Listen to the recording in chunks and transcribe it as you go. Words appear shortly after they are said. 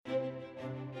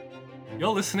You're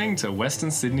listening to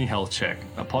Western Sydney Health Check,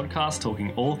 a podcast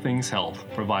talking all things health,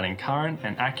 providing current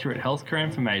and accurate healthcare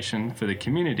information for the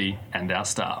community and our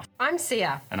staff. I'm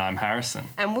Sia. And I'm Harrison.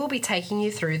 And we'll be taking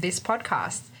you through this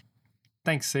podcast.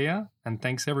 Thanks, Sia, and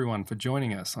thanks everyone for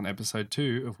joining us on episode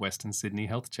 2 of Western Sydney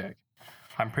Health Check.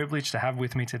 I'm privileged to have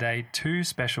with me today two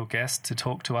special guests to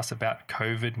talk to us about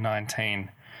COVID-19.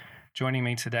 Joining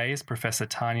me today is Professor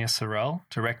Tania Sorrell,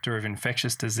 Director of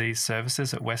Infectious Disease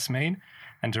Services at Westmead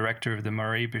and Director of the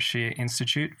Marie Bashir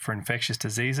Institute for Infectious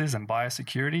Diseases and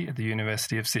Biosecurity at the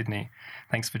University of Sydney.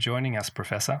 Thanks for joining us,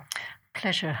 Professor.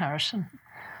 Pleasure, Harrison.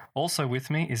 Also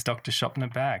with me is Dr.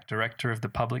 Shopna Bag, Director of the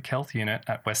Public Health Unit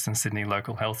at Western Sydney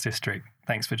Local Health District.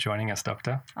 Thanks for joining us,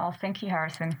 Doctor. Oh, thank you,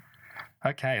 Harrison.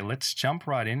 Okay, let's jump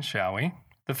right in, shall we?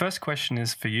 The first question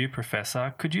is for you,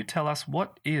 Professor. Could you tell us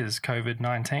what is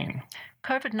COVID-19?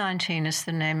 COVID-19 is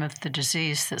the name of the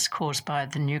disease that's caused by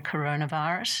the new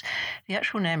coronavirus. The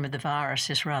actual name of the virus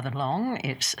is rather long.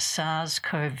 It's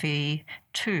SARS-CoV-2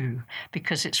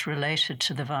 because it's related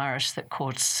to the virus that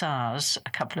caused SARS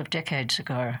a couple of decades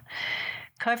ago.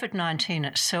 COVID-19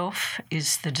 itself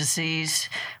is the disease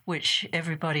which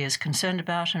everybody is concerned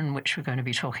about and which we're going to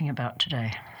be talking about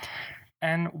today.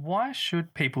 And why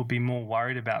should people be more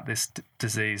worried about this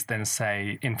disease than,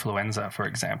 say, influenza, for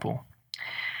example?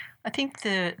 I think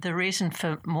the reason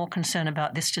for more concern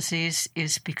about this disease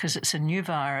is because it's a new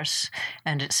virus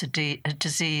and it's a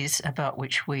disease about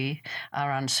which we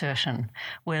are uncertain.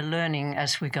 We're learning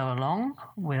as we go along.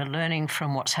 We're learning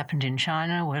from what's happened in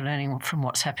China. We're learning from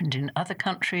what's happened in other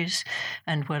countries.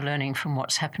 And we're learning from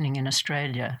what's happening in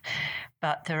Australia.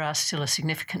 But there are still a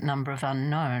significant number of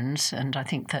unknowns, and I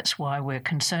think that's why we're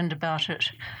concerned about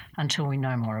it until we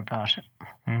know more about it.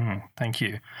 Thank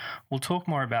you. We'll talk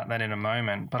more about that in a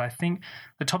moment, but I think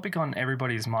the topic on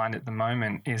everybody's mind at the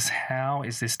moment is how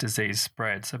is this disease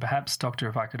spread? So perhaps, Doctor,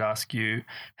 if I could ask you,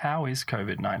 how is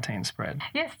COVID-19 spread?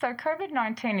 Yes, so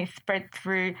COVID-19 is spread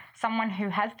through someone who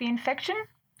has the infection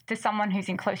to someone who's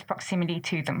in close proximity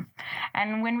to them.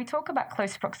 And when we talk about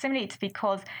close proximity, it's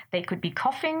because they could be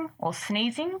coughing or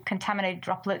sneezing contaminated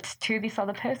droplets to this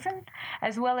other person,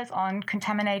 as well as on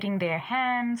contaminating their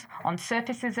hands, on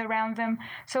surfaces around them.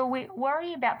 So we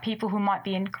worry about people who might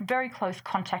be in very close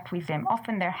contact with them,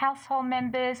 often their household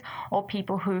members or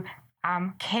people who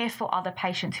care for other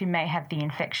patients who may have the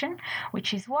infection,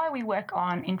 which is why we work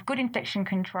on good infection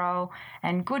control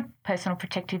and good personal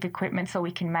protective equipment so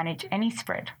we can manage any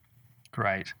spread.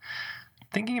 Great.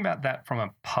 Thinking about that from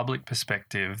a public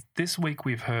perspective, this week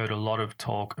we've heard a lot of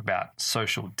talk about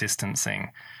social distancing.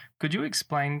 Could you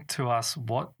explain to us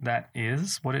what that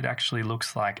is, what it actually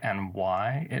looks like, and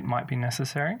why it might be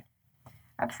necessary?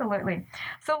 Absolutely.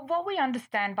 So what we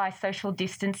understand by social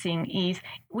distancing is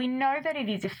we know that it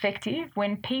is effective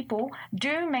when people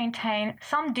do maintain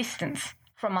some distance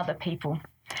from other people.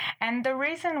 And the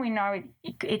reason we know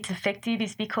it's effective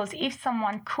is because if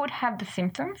someone could have the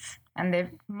symptoms and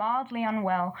they're mildly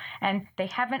unwell and they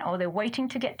haven't or they're waiting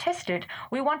to get tested,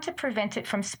 we want to prevent it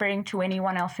from spreading to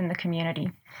anyone else in the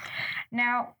community.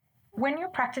 Now, when you're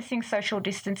practicing social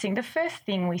distancing, the first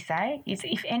thing we say is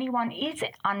if anyone is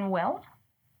unwell,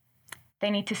 they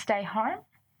need to stay home,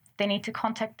 they need to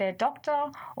contact their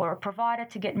doctor or a provider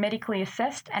to get medically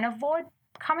assessed and avoid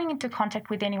coming into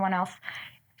contact with anyone else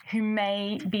who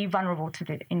may be vulnerable to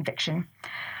the infection.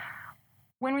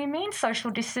 When we mean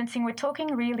social distancing, we're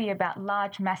talking really about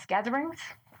large mass gatherings.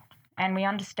 And we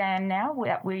understand now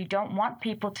that we don't want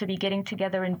people to be getting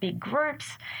together in big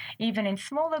groups. Even in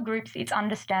smaller groups, it's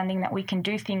understanding that we can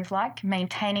do things like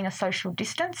maintaining a social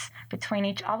distance between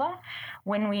each other.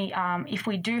 When if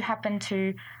we do happen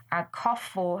to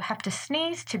cough or have to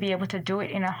sneeze, to be able to do it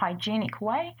in a hygienic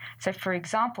way. So, for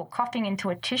example, coughing into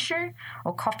a tissue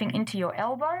or coughing into your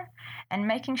elbow and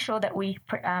making sure that we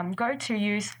go to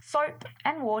use soap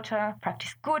and water,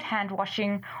 practice good hand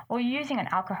washing, or using an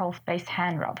alcohol-based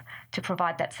hand rub to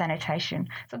provide that sanitation.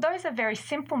 So those are very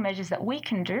simple measures that we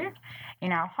can do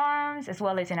in our homes as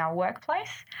well as in our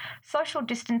workplace. Social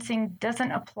distancing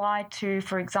doesn't apply to,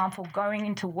 for example, going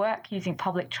into work using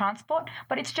public transport,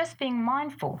 but it's just being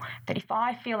mindful that if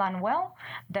I feel unwell,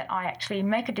 that I actually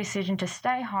make a decision to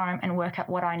stay home and work out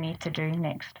what I need to do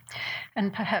next.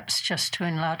 And perhaps just to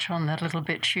enlarge on that a little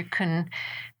bit, you can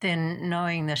then,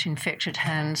 knowing that infected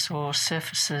hands or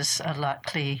surfaces are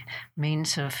likely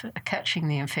means of catching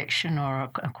the infection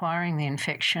or acquiring the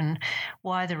infection,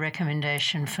 why the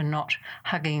recommendation for not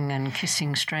hugging and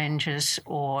kissing strangers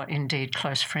or indeed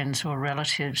close friends or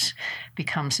relatives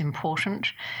becomes important.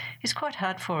 It's quite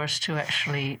hard for us to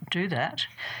actually do that.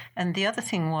 And the other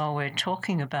thing, while we're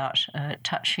talking about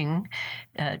touching,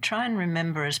 try and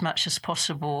remember as much as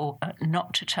possible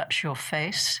not to touch your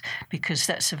face, because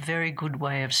that's a very good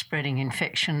way of spreading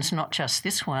infections, not just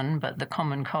this one, but the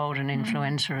common cold and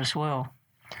influenza as well.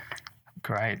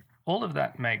 Great. All of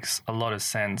that makes a lot of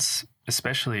sense,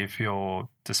 especially if you're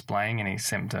displaying any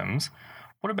symptoms.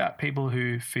 What about people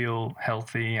who feel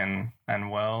healthy and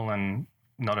well and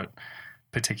not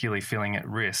particularly feeling at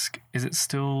risk? Is it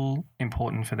still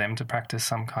important for them to practice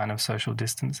some kind of social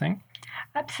distancing?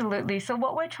 Absolutely. So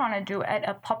what we're trying to do at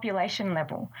a population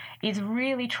level is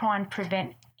really try and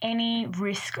prevent any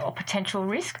risk or potential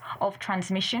risk of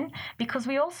transmission, because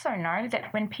we also know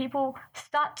that when people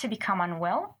start to become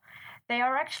unwell, they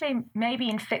are actually maybe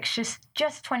infectious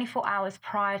just 24 hours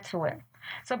prior to it.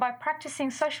 So by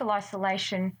practicing social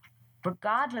isolation,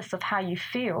 regardless of how you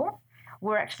feel,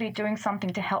 we're actually doing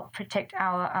something to help protect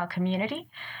our community.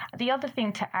 The other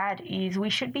thing to add is we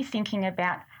should be thinking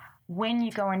about when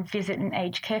you go and visit an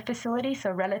aged care facility,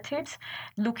 so relatives,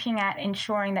 looking at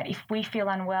ensuring that if we feel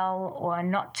unwell or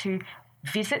not to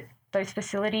visit those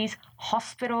facilities,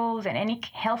 hospitals and any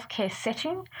healthcare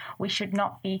setting, we should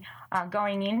not be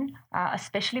going in,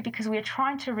 especially because we are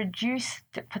trying to reduce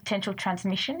the potential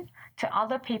transmission to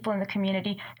other people in the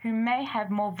community who may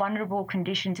have more vulnerable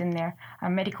conditions in their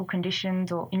medical conditions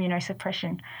or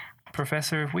immunosuppression.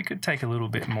 Professor, if we could take a little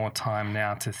bit more time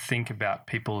now to think about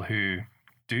people who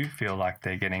do feel like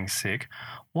they're getting sick,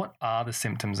 what are the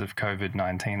symptoms of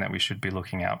COVID-19 that we should be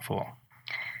looking out for?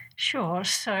 Sure.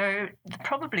 So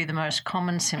probably the most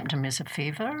common symptom is a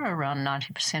fever. Around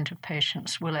 90% of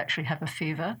patients will actually have a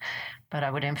fever, but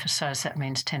I would emphasise that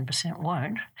means 10%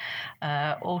 won't.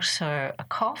 Also a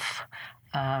cough,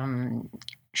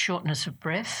 shortness of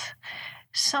breath,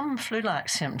 some flu-like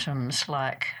symptoms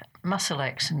like muscle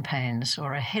aches and pains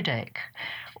or a headache,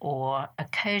 or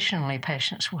occasionally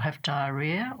patients will have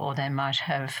diarrhoea, or they might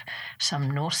have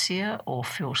some nausea or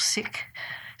feel sick.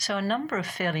 So a number of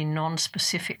fairly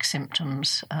non-specific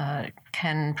symptoms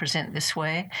can present this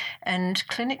way, and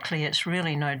clinically it's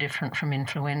really no different from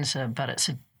influenza, but it's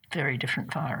a very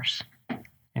different virus.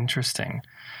 Interesting.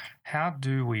 How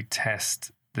do we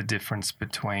test the difference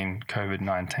between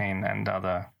COVID-19 and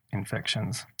other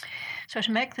infections? So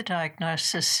to make the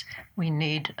diagnosis, we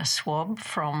need a swab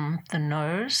from the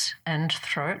nose and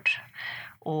throat,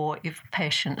 or if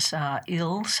patients are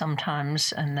ill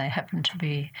sometimes and they happen to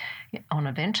be on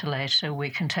a ventilator,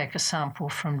 we can take a sample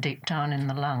from deep down in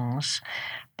the lungs.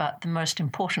 But the most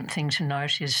important thing to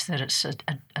note is that it's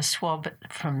a swab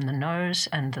from the nose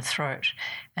and the throat,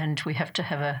 and we have to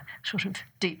have a sort of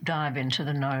deep dive into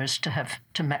the nose to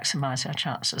maximise our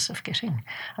chances of getting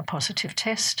a positive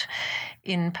test.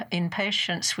 In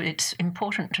patients, it's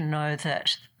important to know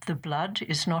that the blood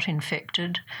is not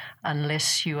infected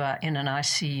unless you are in an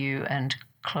ICU and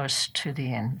close to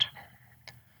the end.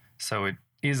 So it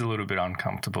is a little bit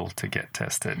uncomfortable to get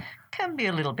tested. Can be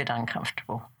a little bit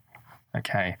uncomfortable.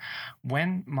 Okay.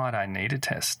 When might I need a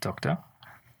test, Doctor?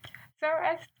 So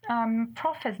as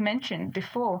Prof has mentioned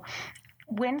before,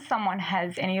 when someone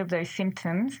has any of those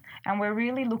symptoms, and we're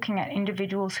really looking at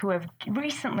individuals who have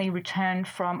recently returned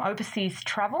from overseas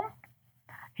travel,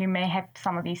 who may have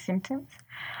some of these symptoms.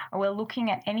 We're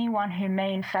looking at anyone who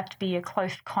may in fact be a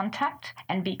close contact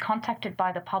and be contacted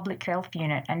by the public health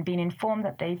unit and been informed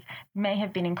that they may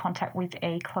have been in contact with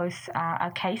a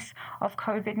case of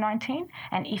COVID-19.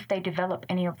 And if they develop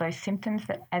any of those symptoms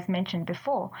that, as mentioned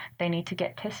before, they need to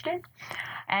get tested.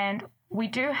 And we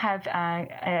do have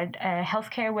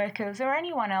healthcare workers or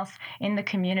anyone else in the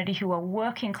community who are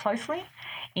working closely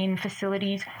in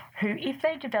facilities who, if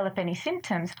they develop any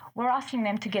symptoms, we're asking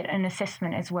them to get an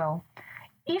assessment as well.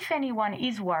 If anyone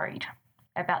is worried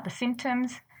about the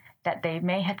symptoms, that they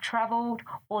may have travelled,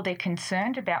 or they're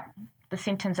concerned about the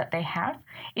symptoms that they have,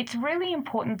 it's really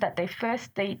important that they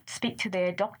speak to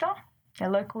their doctor, their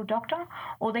local doctor,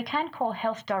 or they can call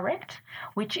Health Direct,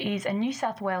 which is a New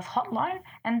South Wales hotline,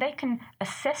 and they can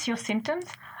assess your symptoms,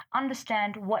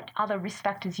 understand what other risk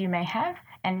factors you may have,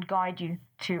 and guide you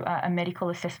to a medical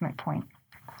assessment point.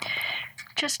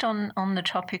 Just on the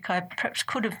topic, I perhaps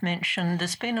could have mentioned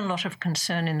there's been a lot of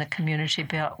concern in the community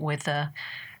about whether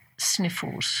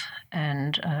sniffles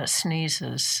and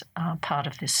sneezes are part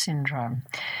of this syndrome.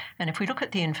 And if we look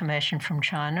at the information from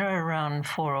China, around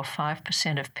 4 or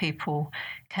 5% of people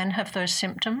can have those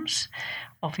symptoms.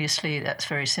 Obviously, that's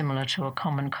very similar to a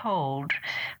common cold.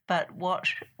 But what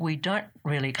we don't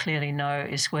really clearly know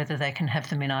is whether they can have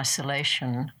them in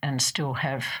isolation and still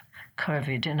have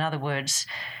COVID. In other words,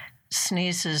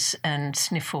 sneezes and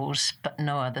sniffles, but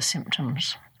no other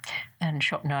symptoms. And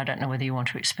Shopna, I don't know whether you want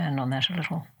to expand on that a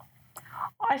little.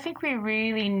 I think we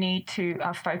really need to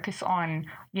focus on,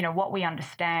 what we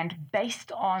understand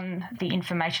based on the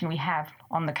information we have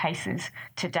on the cases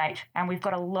to date. And we've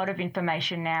got a lot of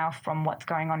information now from what's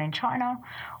going on in China,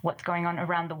 what's going on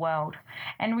around the world.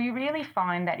 And we really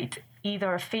find that it's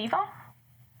either a fever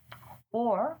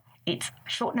or it's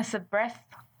shortness of breath,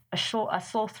 a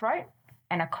sore throat,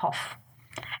 and a cough.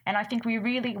 And I think we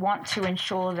really want to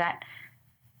ensure that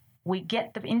we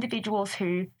get the individuals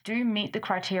who do meet the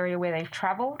criteria where they've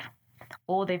travelled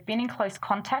or they've been in close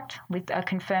contact with a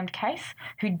confirmed case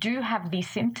who do have these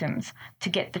symptoms to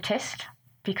get the test,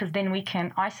 because then we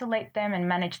can isolate them and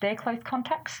manage their close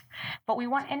contacts. But we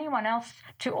want anyone else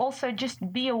to also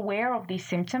just be aware of these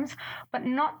symptoms, but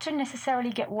not to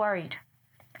necessarily get worried.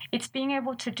 It's being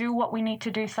able to do what we need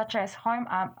to do, such as home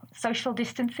social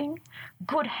distancing,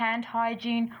 good hand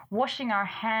hygiene, washing our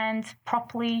hands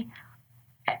properly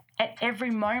at every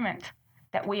moment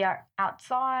that we are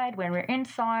outside, when we're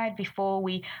inside, before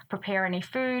we prepare any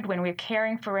food, when we're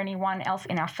caring for anyone else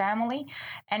in our family,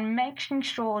 and making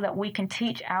sure that we can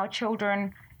teach our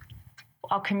children,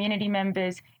 our community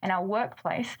members, and our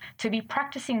workplace to be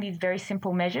practicing these very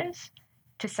simple measures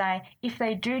to say if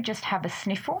they do just have a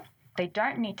sniffle, they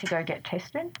don't need to go get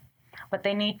tested, but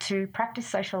they need to practice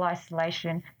social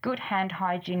isolation, good hand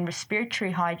hygiene,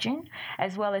 respiratory hygiene,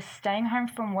 as well as staying home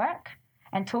from work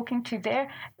and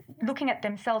looking at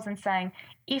themselves and saying,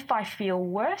 if I feel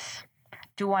worse,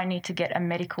 do I need to get a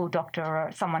medical doctor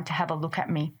or someone to have a look at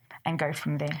me, and go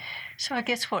from there? So I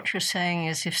guess what you're saying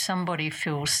is if somebody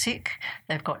feels sick,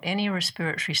 they've got any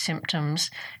respiratory symptoms,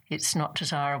 it's not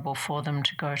desirable for them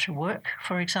to go to work,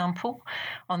 for example.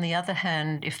 On the other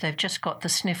hand, if they've just got the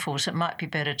sniffles, it might be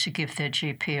better to give their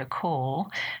GP a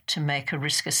call to make a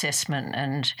risk assessment,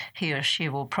 and he or she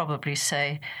will probably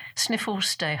say, sniffles,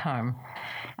 stay home.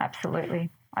 Absolutely.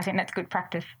 I think that's good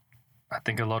practice. I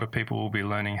think a lot of people will be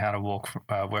learning how to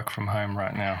work from home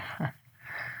right now.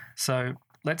 So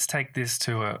let's take this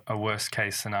to a worst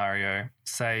case scenario.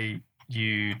 Say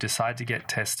you decide to get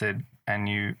tested and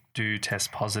you do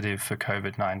test positive for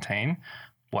COVID-19.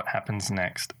 What happens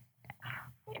next?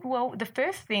 Well, the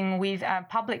first thing with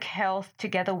public health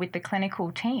together with the clinical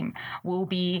team will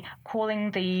be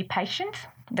calling the patient,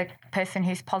 the person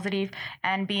who's positive,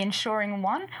 and be ensuring,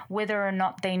 one, whether or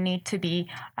not they need to be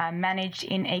managed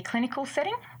in a clinical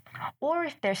setting or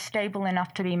if they're stable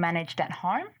enough to be managed at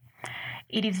home.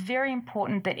 It is very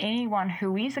important that anyone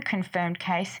who is a confirmed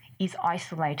case is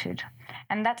isolated.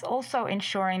 And that's also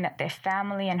ensuring that their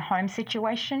family and home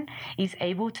situation is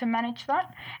able to manage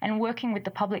that, and working with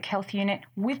the public health unit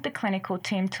with the clinical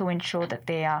team to ensure that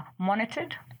they are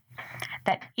monitored,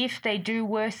 that if they do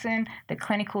worsen, the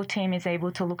clinical team is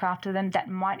able to look after them. That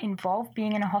might involve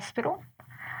being in a hospital,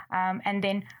 and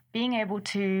then being able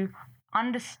to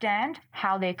understand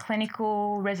how their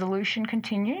clinical resolution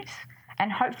continues,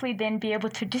 and hopefully then be able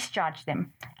to discharge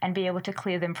them and be able to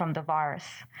clear them from the virus.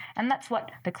 And that's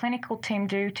what the clinical team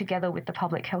do together with the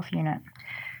public health unit.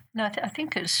 No, I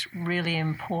think it's really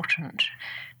important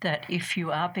that if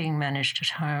you are being managed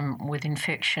at home with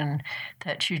infection,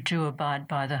 that you do abide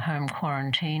by the home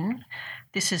quarantine.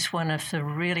 This is one of the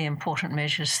really important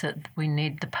measures that we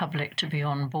need the public to be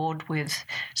on board with,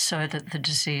 so that the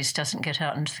disease doesn't get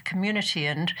out into the community.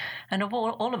 And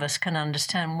all of us can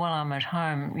understand, while I'm at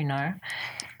home,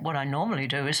 what I normally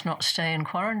do is not stay in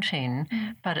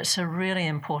quarantine, but it's a really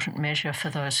important measure for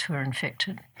those who are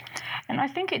infected. And I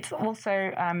think it's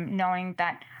also knowing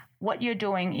that what you're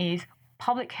doing is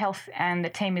public health, and the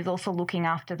team is also looking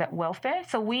after that welfare.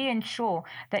 So we ensure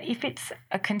that if it's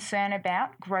a concern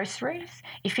about groceries,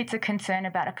 if it's a concern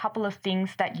about a couple of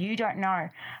things that you don't know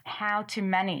how to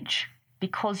manage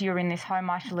because you're in this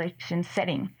home isolation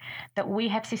setting, that we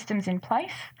have systems in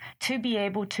place to be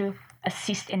able to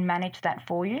assist and manage that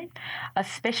for you,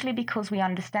 especially because we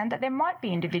understand that there might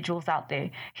be individuals out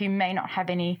there who may not have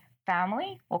any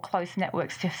family or close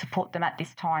networks to support them at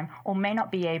this time, or may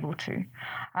not be able to.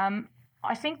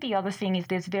 I think the other thing is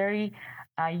there's very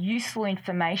useful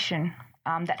information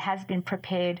that has been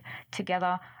prepared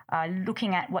together,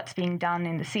 looking at what's being done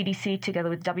in the CDC together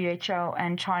with WHO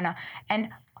and China, and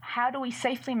how do we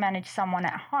safely manage someone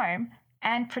at home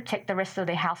and protect the rest of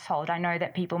their household. I know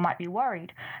that people might be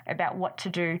worried about what to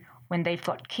do when they've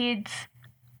got kids,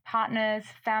 partners,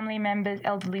 family members,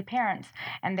 elderly parents,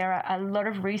 and there are a lot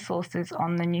of resources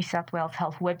on the New South Wales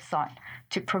Health website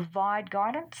to provide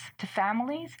guidance to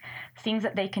families, things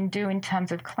that they can do in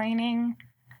terms of cleaning,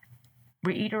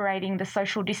 reiterating the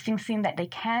social distancing that they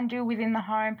can do within the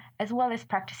home, as well as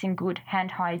practicing good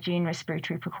hand hygiene,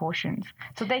 respiratory precautions,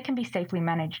 so they can be safely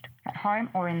managed at home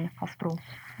or in hospital.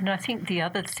 And I think the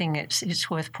other thing it's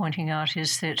worth pointing out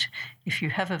is that if you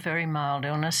have a very mild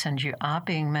illness and you are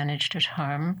being managed at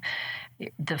home,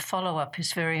 the follow-up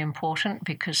is very important,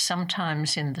 because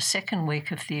sometimes in the second week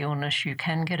of the illness you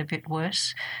can get a bit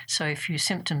worse. So if your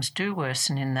symptoms do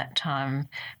worsen in that time,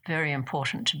 very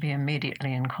important to be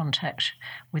immediately in contact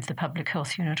with the public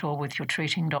health unit or with your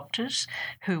treating doctors,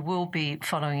 who will be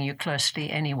following you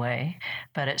closely anyway.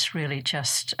 But it's really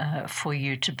just for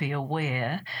you to be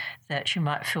aware that you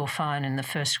might feel fine in the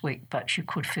first week, but you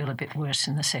could feel a bit worse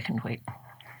in the second week.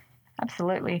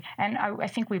 Absolutely. And I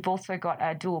think we've also got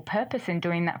a dual purpose in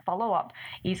doing that follow-up,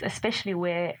 is especially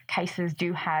where cases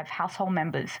do have household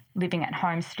members living at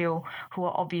home still who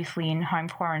are obviously in home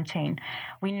quarantine.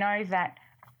 We know that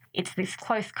it's this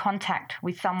close contact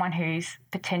with someone who's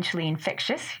potentially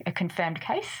infectious, a confirmed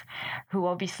case, who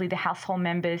obviously the household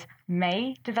members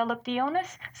may develop the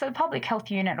illness. So the public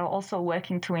health unit are also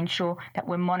working to ensure that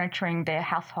we're monitoring their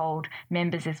household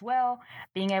members as well,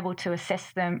 being able to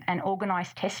assess them and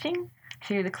organise testing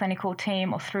through the clinical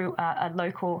team or through a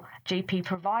local GP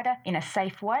provider in a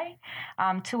safe way,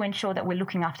 to ensure that we're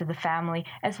looking after the family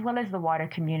as well as the wider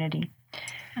community.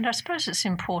 And I suppose it's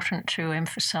important to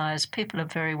emphasise people are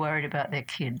very worried about their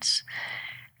kids.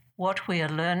 What we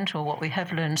have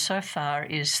learned so far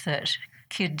is that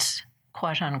kids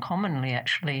quite uncommonly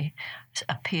actually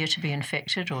appear to be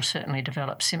infected or certainly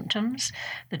develop symptoms.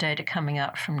 The data coming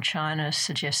out from China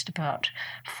suggest about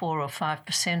 4 or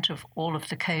 5% of all of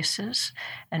the cases,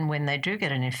 and when they do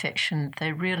get an infection,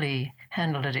 they really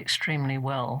handle it extremely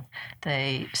well.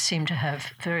 They seem to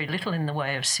have very little in the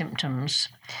way of symptoms.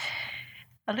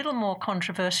 A little more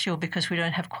controversial because we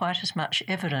don't have quite as much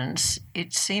evidence.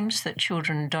 It seems that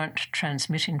children don't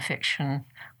transmit infection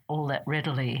all that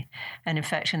readily. And in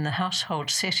fact, in the household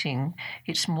setting,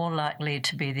 it's more likely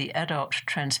to be the adult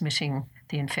transmitting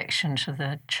the infection to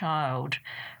the child,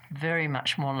 very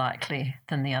much more likely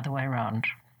than the other way around.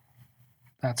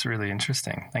 That's really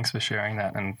interesting. Thanks for sharing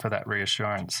that and for that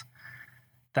reassurance.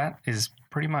 That is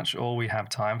pretty much all we have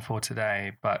time for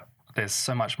today, but there's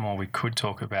so much more we could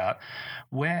talk about.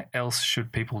 Where else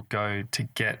should people go to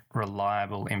get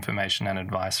reliable information and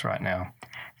advice right now?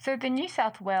 So the New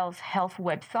South Wales Health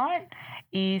website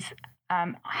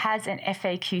has an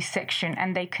FAQ section,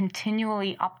 and they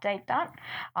continually update that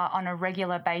on a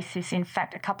regular basis. In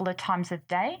fact, a couple of times a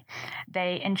day.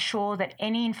 They ensure that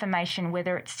any information,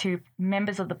 whether it's to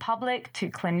members of the public, to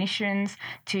clinicians,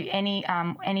 to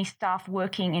any staff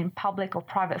working in public or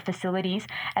private facilities,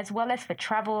 as well as for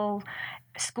travel,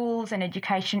 schools and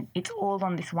education, it's all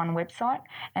on this one website.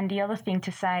 And the other thing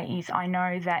to say is I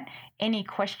know that any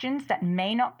questions that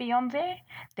may not be on there,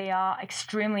 they are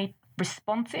extremely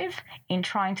responsive in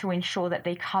trying to ensure that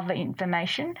they cover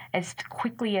information as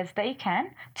quickly as they can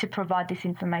to provide this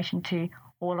information to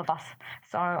all of us.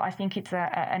 So I think it's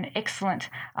an excellent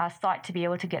site to be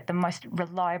able to get the most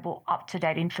reliable,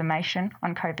 up-to-date information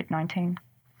on COVID-19.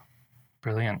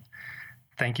 Brilliant.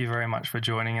 Thank you very much for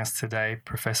joining us today,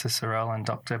 Professor Sorrell and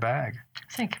Dr. Bagg.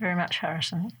 Thank you very much,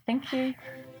 Harrison. Thank you.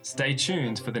 Stay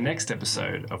tuned for the next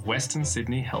episode of Western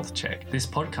Sydney Health Check. This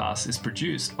podcast is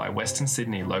produced by Western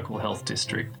Sydney Local Health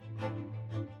District